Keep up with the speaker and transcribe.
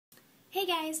Hey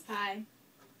guys. Hi.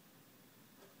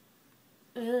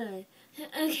 Ugh.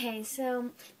 Okay, so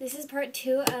this is part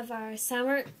 2 of our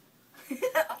summer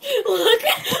look.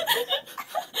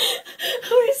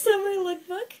 Our summer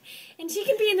lookbook, and she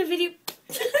can be in the video.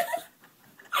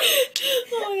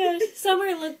 Oh my gosh, summer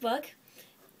lookbook,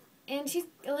 and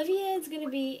Olivia is gonna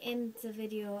be in the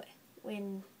video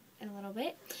in a little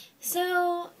bit.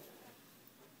 So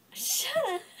shut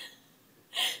up.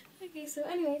 Okay, so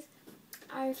anyways,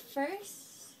 our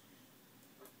first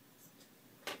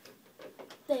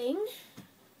clothing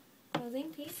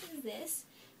piece is this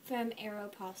from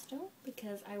Aeropostale,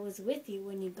 because I was with you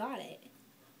when you got it.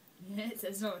 It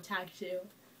says no tag too.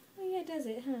 Oh yeah, it does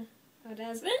it, huh? Oh, it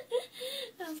does.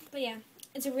 But yeah,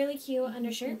 it's a really cute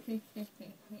undershirt. But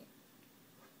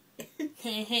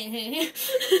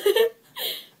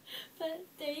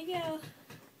there you go.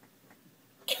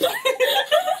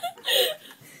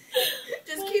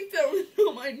 Just keep filming,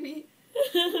 don't mind me.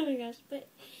 Oh my gosh, but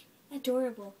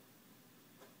adorable.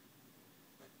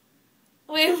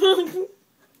 Wait,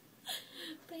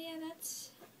 but yeah,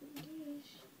 that's.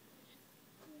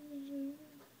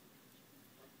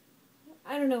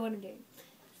 I don't know what I'm doing.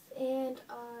 And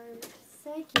our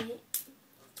second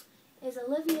is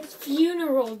Olivia's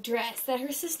funeral dress that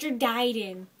her sister died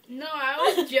in. No, I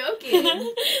was joking.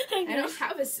 I I don't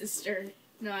have a sister.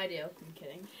 No idea. I'm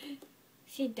kidding.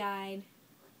 She died.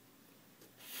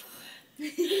 But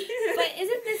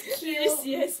isn't this cute? Did you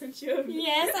see I sent you a video?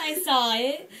 Yes, I saw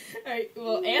it. Alright,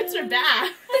 well, answer back.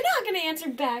 I'm not going to answer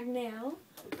back now.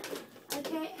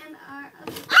 Okay, and our...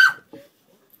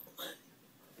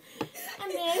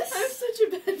 And this... I'm such a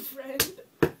bad friend.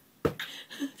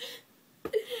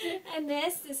 And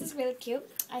this is really cute,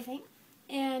 I think.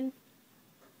 And...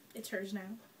 It's hers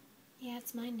now. Yeah,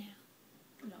 it's mine now.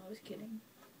 No, I was kidding.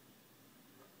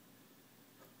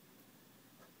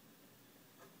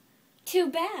 Too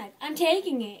bad. I'm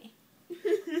taking it.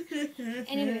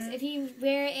 Anyways, if you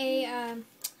wear a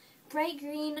bright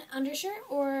green undershirt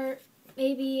or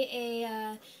maybe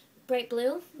a bright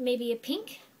blue, maybe a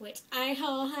pink, which I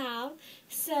all have,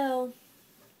 so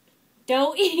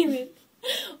don't even,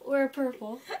 or a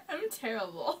purple. I'm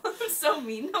terrible. I'm so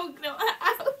mean. No,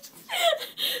 ouch.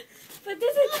 But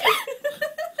this is my hair.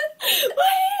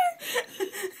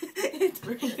 It's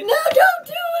burning. No, don't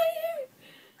do my hair.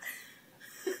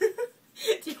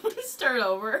 Do you want to start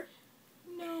over?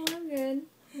 No, I'm good.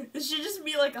 This should just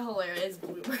be like a hilarious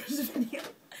bloopers video.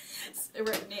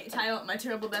 Title: My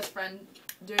terrible best friend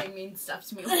doing mean stuff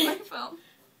to me with my phone.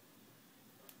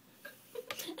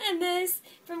 And this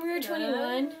from Rear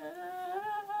 21.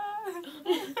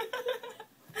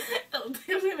 I'm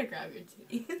gonna grab your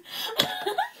titty.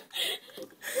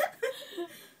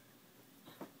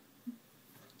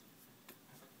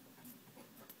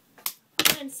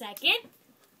 1 second.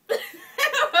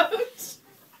 Ouch.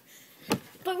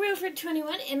 But Real for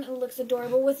 21, and it looks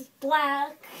adorable with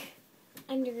black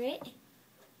under it.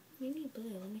 Maybe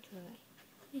blue. Let me try.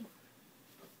 Yeah.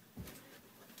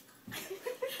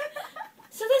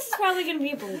 So this is probably going to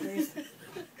be a bloopers.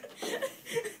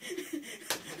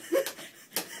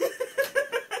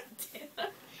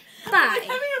 Bye. I'm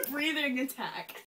having a breathing attack.